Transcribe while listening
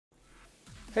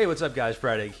Hey, what's up guys,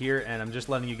 Fryedegg here, and I'm just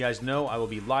letting you guys know I will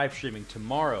be live streaming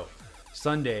tomorrow,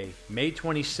 Sunday, May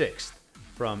 26th,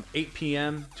 from 8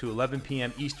 p.m. to 11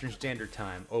 p.m. Eastern Standard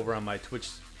Time over on my Twitch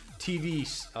TV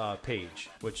page,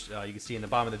 which you can see in the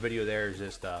bottom of the video there is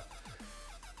just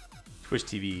Twitch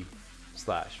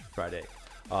TV/Fryedegg.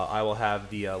 I will have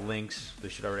the links, they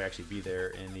should already actually be there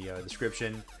in the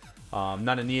description.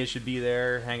 Nanania should be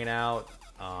there hanging out.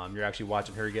 You're actually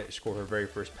watching her score her very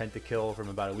first pentakill from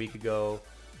about a week ago.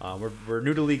 We're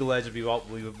new to League of Legends.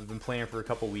 We've been playing for a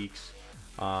couple weeks.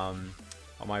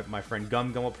 My friend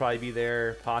Gum will probably be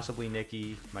there, possibly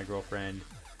Nikki, my girlfriend,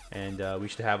 and we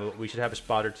should have a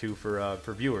spot or two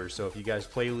for viewers. So if you guys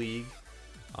play League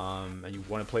and you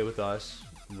want to play with us,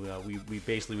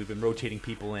 we've been rotating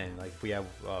people in. Like if we have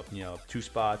 2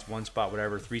 spots, 1 spot,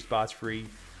 whatever, 3 spots free,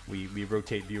 we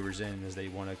rotate viewers in as they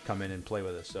want to come in and play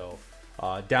with us. So.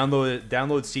 Download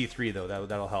C3 though.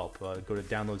 That'll help. Go to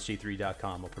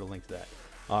downloadc3.com. I'll put a link to that.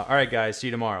 All right, guys. See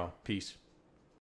you tomorrow. Peace.